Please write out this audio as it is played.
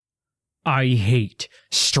I hate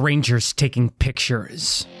strangers taking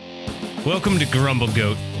pictures. Welcome to Grumble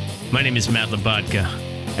Goat. My name is Matt Labodka,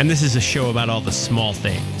 and this is a show about all the small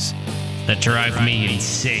things that drive me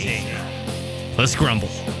insane. Let's grumble.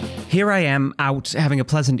 Here I am out having a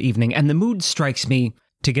pleasant evening, and the mood strikes me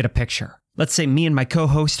to get a picture. Let's say me and my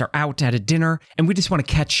co-host are out at a dinner, and we just want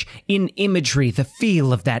to catch in imagery the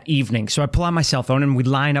feel of that evening. So I pull out my cell phone, and we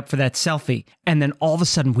line up for that selfie, and then all of a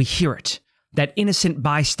sudden we hear it. That innocent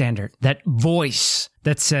bystander, that voice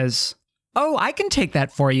that says, "Oh, I can take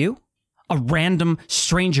that for you." A random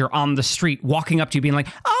stranger on the street walking up to you being like,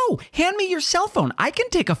 "Oh, hand me your cell phone. I can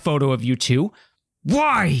take a photo of you too."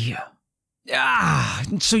 Why?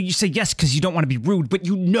 So you say yes because you don't want to be rude, but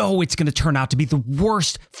you know it's going to turn out to be the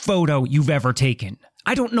worst photo you've ever taken.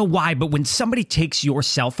 I don't know why, but when somebody takes your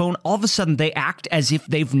cell phone, all of a sudden they act as if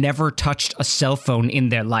they've never touched a cell phone in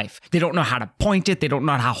their life. They don't know how to point it. They don't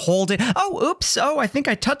know how to hold it. Oh, oops. Oh, I think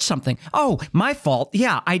I touched something. Oh, my fault.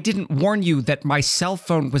 Yeah, I didn't warn you that my cell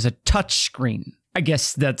phone was a touch screen. I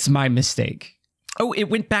guess that's my mistake. Oh, it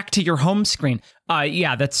went back to your home screen.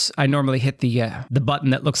 Yeah, I normally hit the button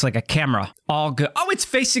that looks like a camera. All good. Oh, it's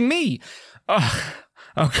facing me.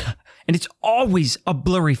 Okay. And it's always a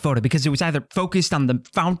blurry photo because it was either focused on the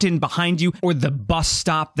fountain behind you or the bus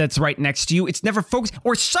stop that's right next to you. It's never focused.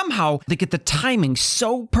 Or somehow they get the timing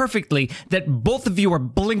so perfectly that both of you are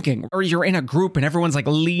blinking, or you're in a group and everyone's like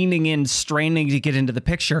leaning in, straining to get into the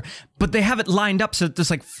picture. But they have it lined up so that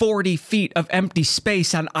there's like 40 feet of empty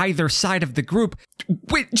space on either side of the group.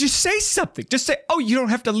 Wait, just say something. Just say, "Oh, you don't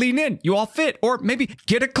have to lean in. You all fit." Or maybe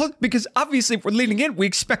get a close, because obviously if we're leaning in, we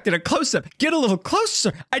expected a close-up. Get a little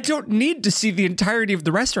closer. I don't need to see the entirety of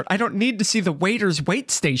the restaurant. I don't need to see the waiter's wait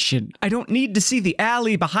station. I don't need to see the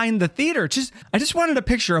alley behind the theater. I just wanted a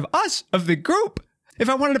picture of us, of the group. If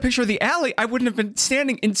I wanted a picture of the alley, I wouldn't have been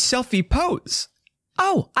standing in selfie pose.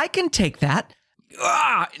 Oh, I can take that.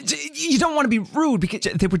 You don't want to be rude because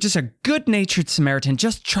they were just a good-natured Samaritan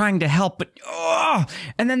just trying to help, but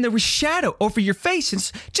and then there was shadow over your face,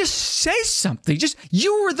 and just say something.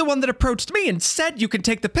 You were the one that approached me and said you can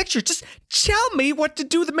take the picture. Just tell me what to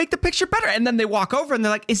do to make the picture better. And then they walk over and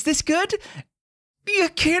they're like, "Is this good?" You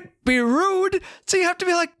can't be rude, so you have to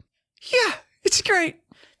be like, "Yeah, it's great.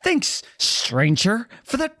 Thanks, stranger,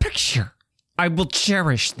 for that picture. I will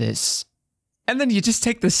cherish this." And then you just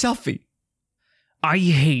take the selfie. I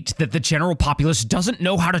hate that the general populace doesn't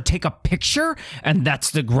know how to take a picture, and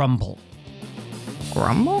that's the grumble.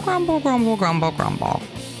 Grumble, grumble, grumble, grumble, grumble.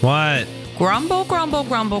 What? Grumble, grumble,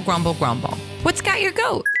 grumble, grumble, grumble. What's got your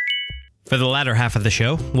goat? For the latter half of the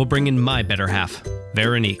show, we'll bring in my better half,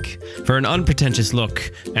 Veronique, for an unpretentious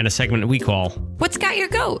look and a segment we call What's got your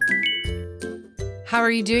goat? How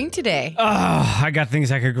are you doing today? I got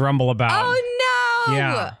things I could grumble about. Oh, no!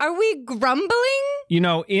 Yeah. Are we grumbling? You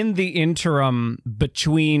know, in the interim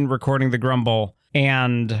between recording the grumble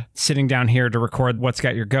and sitting down here to record What's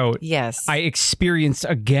Got Your Goat, Yes. I experienced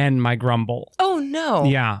again my grumble. Oh, no.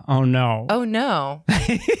 Yeah. Oh, no. Oh, no.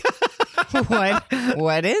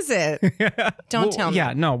 What is it? Don't tell me.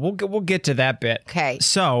 Yeah, no, we'll get to that bit. Okay.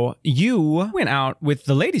 So you went out with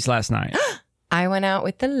the ladies last night. I went out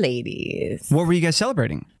with the ladies. What were you guys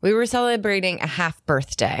celebrating? We were celebrating a half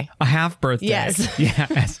birthday. A half birthday. Yes.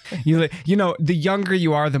 Yes. You know, the younger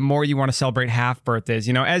you are, the more you want to celebrate half birthdays.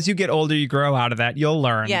 You know, as you get older, you grow out of that. You'll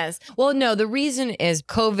learn. Yes. Well, no, the reason is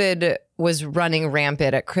COVID was running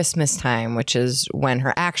rampant at Christmas time, which is when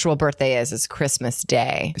her actual birthday is Christmas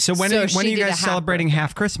Day. So when are you guys celebrating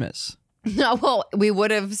half Christmas? No, well, we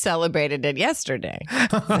would have celebrated it yesterday.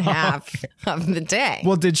 Half of the day.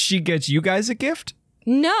 Well, did she get you guys a gift?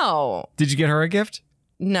 No. Did you get her a gift?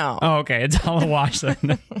 No. Oh, okay. It's all a wash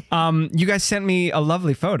then. You guys sent me a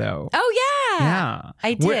lovely photo. Oh, yeah. Yeah.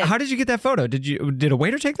 I did. How did you get that photo? Did a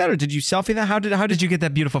waiter take that, or did you selfie that? How did you get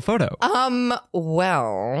that beautiful photo?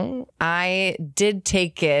 Well, I did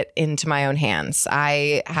take it into my own hands.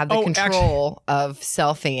 I had the control of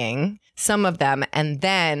selfieing some of them, and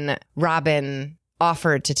then Robin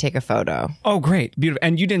offered to take a photo. Oh, great. Beautiful.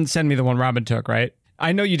 And you didn't send me the one Robin took, right?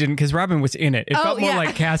 I know you didn't, because Robin was in it. It felt more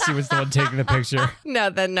like Cassie was the one taking the picture.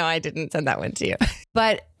 No, I didn't send that one to you.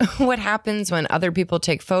 But what happens when other people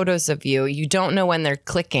take photos of you, you don't know when they're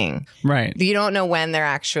clicking. Right. You don't know when they're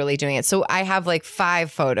actually doing it. So I have like 5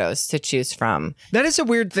 photos to choose from. That is a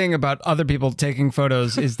weird thing about other people taking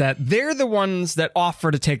photos is that they're the ones that offer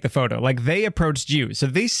to take the photo. Like they approached you. So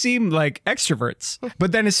they seem like extroverts.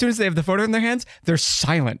 But then as soon as they have the photo in their hands, they're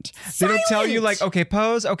silent. They don't tell you like, okay,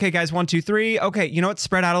 pose. Okay, guys, 1, 2, 3. Okay, you know what?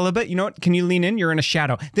 Spread out a little bit. You know what? Can you lean in? You're in a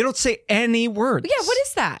shadow. They don't say any words. Yeah, what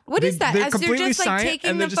is that? What is that? They're As completely they're just like silent, taking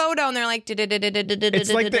and the photo, and they're like,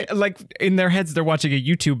 it's like in their heads, they're watching a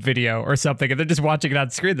YouTube video or something, and they're just watching it on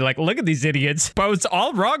screen. They're like, look at these idiots pose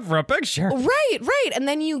all wrong for a picture. Right. And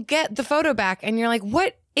then you get the photo back, and you're like,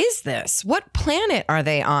 what is this? What planet are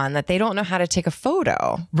they on that they don't know how to take a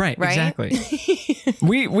photo? Right? Exactly.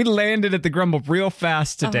 we landed at the Grumble real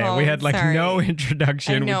fast today. Oh, we had like sorry. no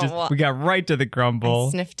introduction. I know. We got right to the Grumble.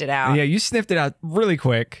 I sniffed it out. Yeah, you sniffed it out really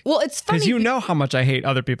quick. Well, it's funny because you know how much I hate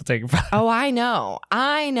other people taking photos. Oh, I know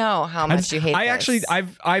how much you hate.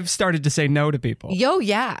 I've started to say no to people. Yo,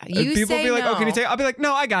 yeah. You people say be like, no. "Oh, can you take?" I'll be like,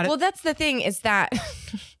 "No, I got it." Well, that's the thing is that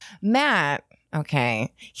Matt.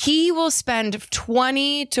 Okay. He will spend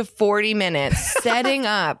 20 to 40 minutes setting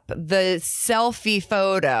up the selfie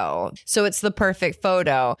photo. So it's the perfect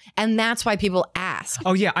photo. And that's why people ask.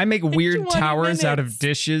 Oh, yeah. I make weird 20 towers out of minutes.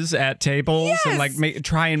 dishes at tables and like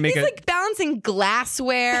try and make He's like balancing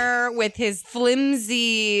glassware with his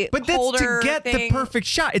flimsy But that's holder to get thing. the perfect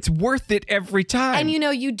shot. It's worth it every time. And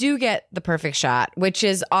you do get the perfect shot, which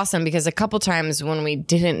is awesome because a couple times when we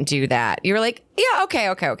didn't do that, you're like, yeah,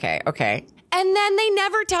 okay. And then they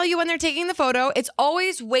never tell you when they're taking the photo. It's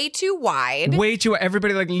always way too wide. Way too.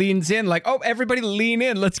 Everybody like leans in, like, oh, everybody lean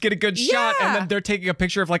in. Let's get a good shot. And then they're taking a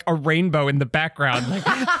picture of like a rainbow in the background.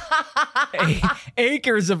 Like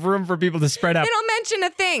acres of room for people to spread out. They don't mention a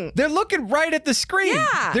thing. They're looking right at the screen.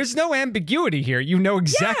 Yeah. There's no ambiguity here. You know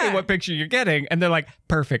exactly what picture you're getting. And they're like,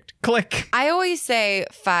 perfect. Click. I always say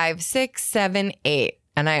 5, 6, 7, 8.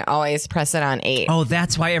 And I always press it on 8. Oh,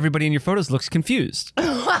 that's why everybody in your photos looks confused.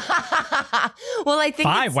 Well, I think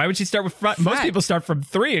 5. Why would she start with front? Most people start from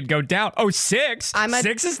 3 and go down. Oh, 6.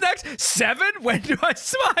 6 is next. 7. When do I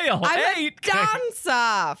smile? I'm 8. a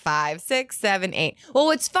dancer. 5, 6, 7, 8. Well,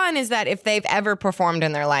 what's fun is that if they've ever performed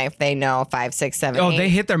in their life, they know 5, 6, 7, 8. Oh, they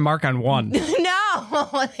hit their mark on 1.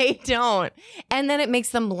 No, they don't. And then it makes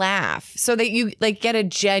them laugh so that you like get a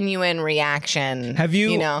genuine reaction. Have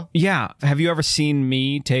you? Yeah. Have you ever seen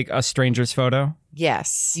me take a stranger's photo?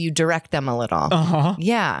 Yes. You direct them a little. Uh-huh.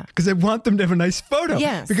 Yeah. Because I want them to have a nice photo.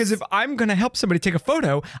 Yes. Because if I'm going to help somebody take a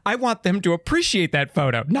photo, I want them to appreciate that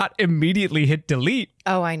photo, not immediately hit delete.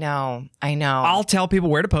 Oh, I know. I'll tell people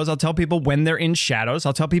where to pose. I'll tell people when they're in shadows.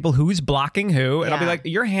 I'll tell people who's blocking who. And I'll be like,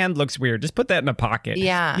 your hand looks weird. Just put that in a pocket.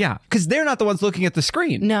 Yeah. Yeah. Because they're not the ones looking at the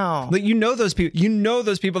screen. No. Like, you know those people. You know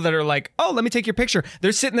those people that are like, oh, let me take your picture.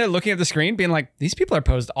 They're sitting there looking at the screen being like, these people are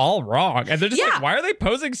posed all wrong. And they're just like, why are they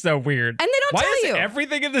posing so weird? And they don't why tell is you.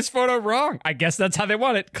 everything in this photo wrong? I guess that's how they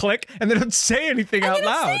want it. Click. And they don't say anything out they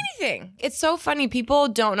don't loud. say anything. It's so funny. People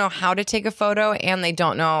don't know how to take a photo and they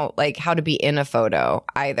don't know like how to be in a photo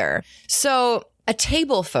either. So a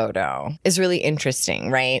table photo is really interesting,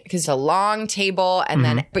 right? Because it's a long table and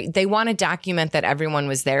then they want to document that everyone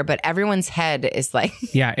was there, but everyone's head is like...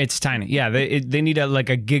 Yeah, it's tiny. Yeah, they need a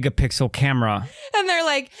gigapixel camera. And they're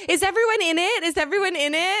like, is everyone in it? Is everyone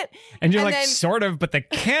in it? And you're like, sort of, but the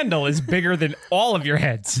candle is bigger than all of your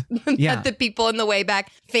heads. Yeah. The people in the way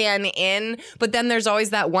back fan in. But then there's always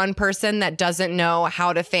that one person that doesn't know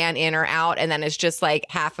how to fan in or out. And then it's just like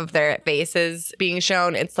half of their faces being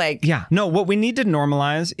shown. It's like... Yeah. No, what we need to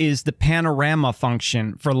normalize is the panorama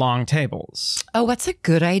function for long tables. Oh, that's a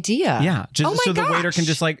good idea. Yeah. Just so the waiter can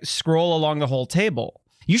just like scroll along the whole table.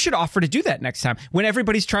 You should offer to do that next time. When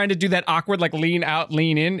everybody's trying to do that awkward, like lean out,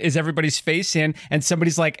 lean in, is everybody's face in and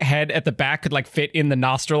somebody's like head at the back could like fit in the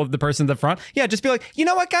nostril of the person at the front. Yeah, just be like, you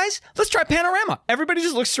know what, guys? Let's try panorama. Everybody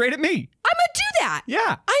just looks straight at me. I'm going to do that.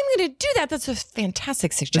 Yeah. I'm going to do that. That's a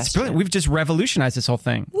fantastic suggestion. That's brilliant. We've just revolutionized this whole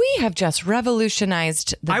thing. We have just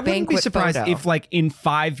revolutionized the banquet I wouldn't be surprised photo. if like in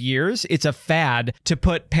 5 years, it's a fad to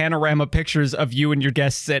put panorama pictures of you and your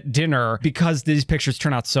guests at dinner because these pictures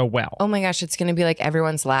turn out so well. Oh my gosh, it's going to be like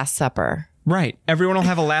everyone's Last Supper. Right. Everyone will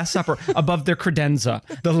have a Last Supper above their credenza.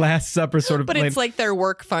 The Last Supper sort of. But it's like their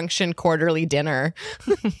work function quarterly dinner.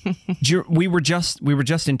 We were just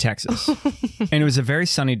in Texas, and it was a very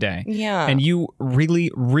sunny day. Yeah. And you really,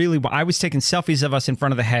 I was taking selfies of us in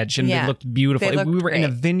front of the hedge, and they looked beautiful. They looked we were in a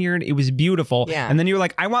great. vineyard. It was beautiful. Yeah. And then you were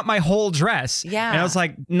like, I want my whole dress. Yeah. And I was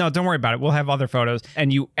like, no, don't worry about it. We'll have other photos.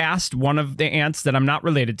 And you asked one of the aunts that I'm not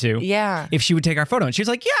related to Yeah. if she would take our photo. And she was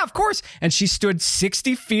like, yeah, of course. And she stood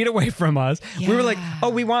 60 feet away from us. Yeah. We were like, oh,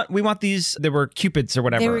 we want these. There were cupids or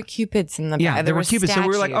whatever. There were cupids in the back. Yeah, there were cupids. So we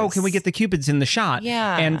were like, oh, can we get the cupids in the shot?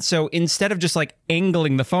 Yeah. And so instead of just like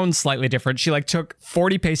angling the phone slightly different, she like took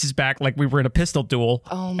 40 paces back like we were in a pistol duel.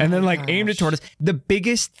 Oh my and then like aimed it toward us. The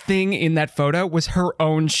biggest thing in that photo was her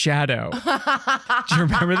own shadow. Do you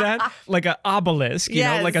remember that? Like an obelisk, you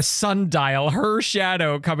know, like a sundial, her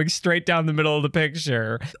shadow coming straight down the middle of the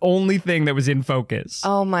picture. Only thing that was in focus.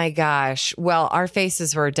 Oh my gosh. Well, our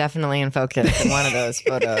faces were definitely in focus. focus in one of those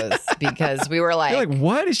photos because we were like, You're like,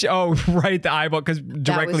 what is she? Oh, right, the eyeball, because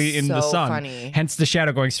directly in the so sun. funny. Hence the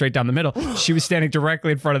shadow going straight down the middle. She was standing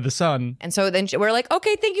directly in front of the sun. and so then we're like,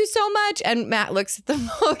 okay, thank you so much. And Matt looks at the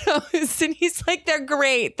photos and he's like, they're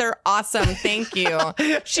great. They're awesome. Thank you.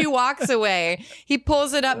 She walks away. He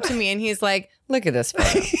pulls it up to me and he's like, look at this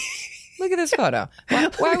photo. Look at this photo.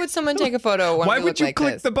 Why would someone take a photo when Why we would look you like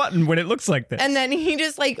click this? the button when it looks like this? And then he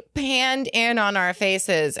just like panned in on our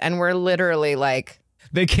faces and we're literally like,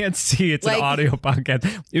 They can't see. It's Like- an audio podcast.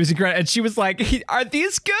 It was incredible. And she was like, are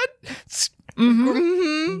these good?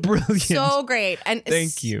 Brilliant. so great. And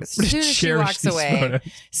Thank you. As soon as she Cherish walks these away,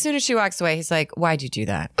 photos. he's like, why'd you do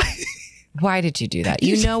that? Why did you do that?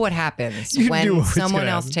 You know what happens You knew when what was someone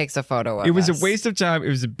gonna else happen. takes a photo of It was us. a waste of time. It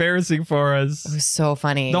was embarrassing for us. It was so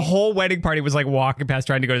funny. The whole wedding party was like walking past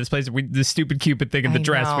trying to go to this place. The stupid Cupid thing in the I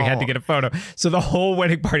dress. We had to know. get a photo. So the whole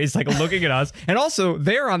wedding party is like looking at us. And also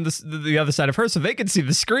they're on the other side of her so they can see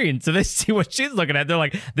the screen. So they see what she's looking at. They're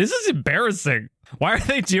like, this is embarrassing. Why are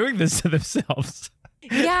they doing this to themselves?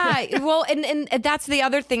 Yeah, well, and that's the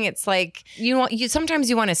other thing. It's like sometimes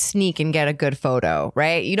you want to sneak and get a good photo,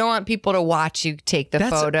 right? You don't want people to watch you take the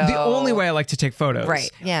That's photo. the only way I like to take photos. Right.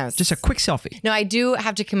 Yes. Just a quick selfie. No, I do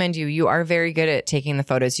have to commend you. You are very good at taking the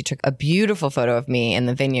photos. You took a beautiful photo of me in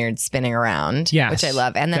the vineyard spinning around, Yes, which I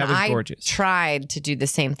love. And then that was I gorgeous. tried to do the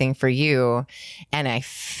same thing for you, and I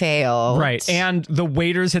failed. Right. And the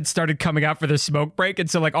waiters had started coming out for their smoke break. And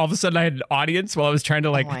so like all of a sudden I had an audience while I was trying to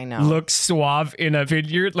like I know. look suave in a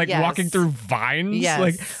vineyard, like Yes. walking through vines. Yes.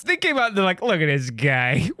 Like they came out and they're like, look at this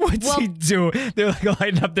guy. What's he doing? They're like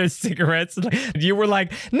lighting up their cigarettes. And you were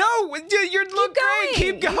like, no, you look great.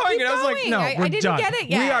 Keep going. Keep and I was like, going. no, I we're didn't done. get it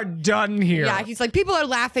yet. We are done here. Yeah, he's like, people are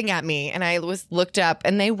laughing at me. And I looked up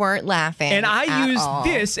and they weren't laughing. And I at used all.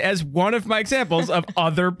 this as one of my examples of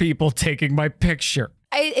other people taking my picture.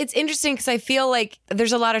 It's interesting because I feel like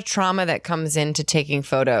there's a lot of trauma that comes into taking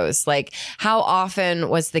photos. Like, how often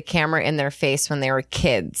was the camera in their face when they were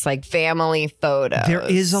kids? Like family photos. There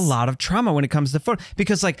is a lot of trauma when it comes to photo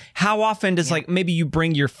because like how often does like maybe you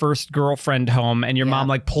bring your first girlfriend home and your mom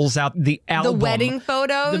like pulls out the album. The wedding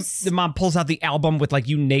photos. The mom pulls out the album with like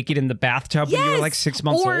you naked in the bathtub when you were like 6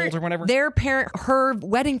 months old or whatever. Her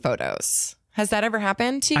wedding photos. Has that ever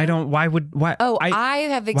happened to you? I don't. Why? Oh, I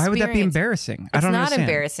have experienced. Why would that be embarrassing? I It's don't not understand.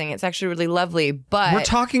 embarrassing. It's actually really lovely. But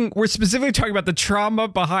We're specifically talking about the trauma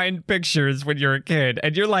behind pictures when you're a kid,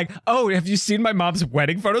 and you're like, oh, have you seen my mom's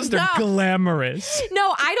wedding photos? They're No. glamorous.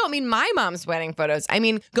 no, I don't mean my mom's wedding photos. I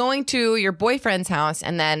mean going to your boyfriend's house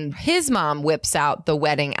and then his mom whips out the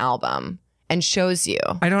wedding album and shows you.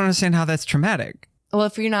 I don't understand how that's traumatic. Well,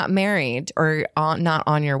 if you're not married or not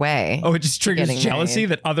on your way. Oh, it just triggers Getting jealousy married.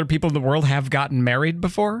 that other people in the world have gotten married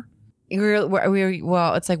before.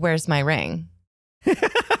 Well, it's like, where's my ring? Do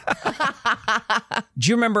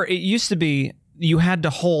you remember it used to be you had to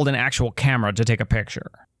hold an actual camera to take a picture?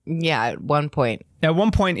 Yeah, at one point. At one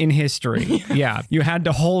point in history, yeah, you had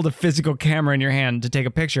to hold a physical camera in your hand to take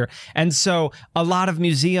a picture. And so a lot of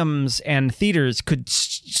museums and theaters could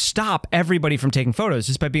stop everybody from taking photos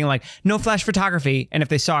just by being like, no flash photography. And if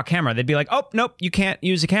they saw a camera, they'd be like, oh, nope, you can't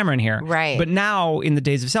use a camera in here. Right. But now in the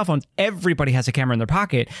days of cell phones, everybody has a camera in their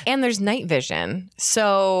pocket. And there's night vision.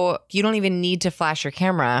 So you don't even need to flash your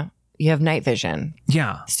camera. You have night vision.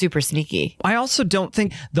 Yeah. Super sneaky. I also don't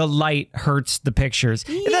think the light hurts the pictures.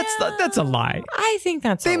 That's a lie. I think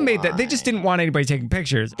that's They a made that. They lie. just didn't want anybody taking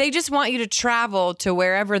pictures. They just want you to travel to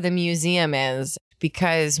wherever the museum is,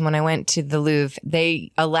 because when I went to the Louvre,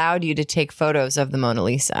 they allowed you to take photos of the Mona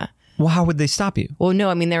Lisa. Well, how would they stop you? Well, no,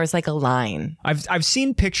 I mean, there was like a line. I've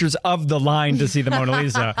seen pictures of the line to see the Mona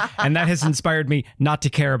Lisa, and that has inspired me not to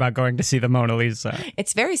care about going to see the Mona Lisa.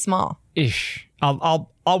 It's very small. Ish.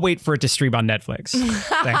 I'll wait for it to stream on Netflix.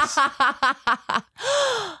 Thanks.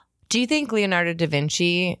 Do you think Leonardo da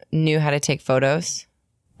Vinci knew how to take photos?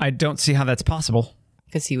 I don't see how that's possible.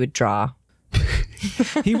 Because he would draw.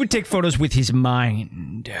 He would take photos with his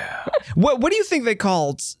mind. What do you think they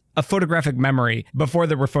called a photographic memory before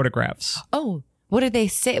there were photographs? Oh, what did they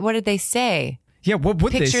say? What did they say? Yeah, what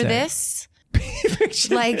would Picture they say? this?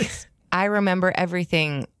 Picture Like, this. I remember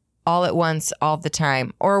everything all at once, all the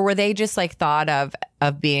time. Or were they just like thought of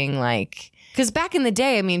being like Because back in the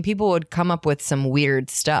day, I mean, people would come up with some weird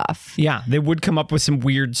stuff. Yeah, they would come up with some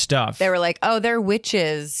weird stuff. They were like, oh, they're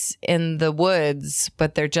witches in the woods,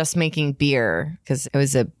 but they're just making beer because it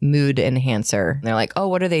was a mood enhancer. And they're like, oh,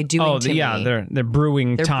 what are they doing to me? They're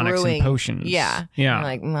brewing tonics and potions. Yeah. Yeah. I'm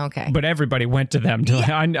like, okay. But everybody went to them.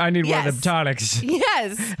 I need one of them tonics.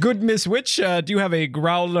 Yes. Good Miss Witch, do you have a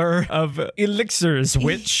growler of elixirs,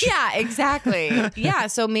 witch? Yeah, exactly. Yeah,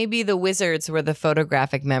 so maybe the wizards were the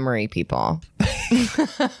photographic memory people.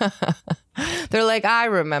 They're like, I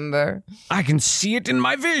remember. I can see it in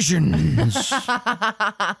my visions.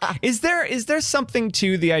 Is there something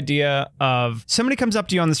to the idea of somebody comes up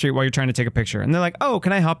to you on the street while you're trying to take a picture and they're like, oh,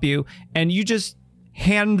 can I help you? And you just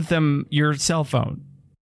hand them your cell phone.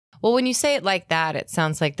 Well, when you say it like that, it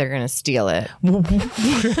sounds like they're going to steal it.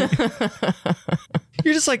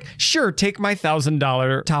 You're just like, sure, take my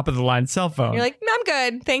 $1,000 top of the line cell phone. You're like, I'm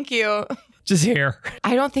good. Thank you. Just here.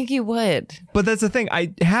 I don't think you would. But that's the thing.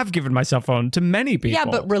 I have given my cell phone to many people. Yeah,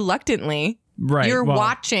 but reluctantly. Right. You are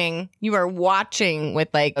watching with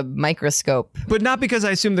like a microscope. But not because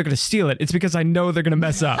I assume they're going to steal it. It's because I know they're going to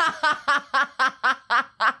mess up.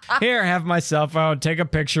 Here, have my cell phone. Take a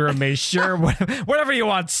picture of me. Sure, whatever you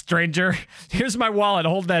want, stranger. Here's my wallet.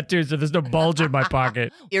 Hold that too, so there's no bulge in my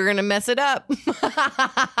pocket. You're going to mess it up.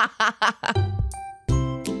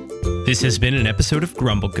 This has been an episode of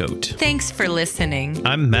Grumble Goat. Thanks for listening.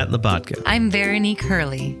 I'm Matt Labatka. I'm Veronique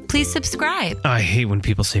Hurley. Please subscribe. I hate when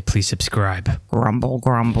people say please subscribe. Grumble,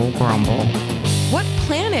 grumble, grumble. What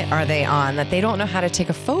planet are they on that they don't know how to take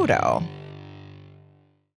a photo?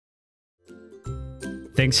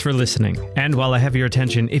 Thanks for listening. And while I have your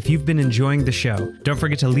attention, if you've been enjoying the show, don't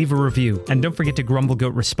forget to leave a review and don't forget to Grumble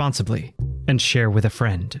Goat responsibly and share with a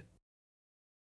friend.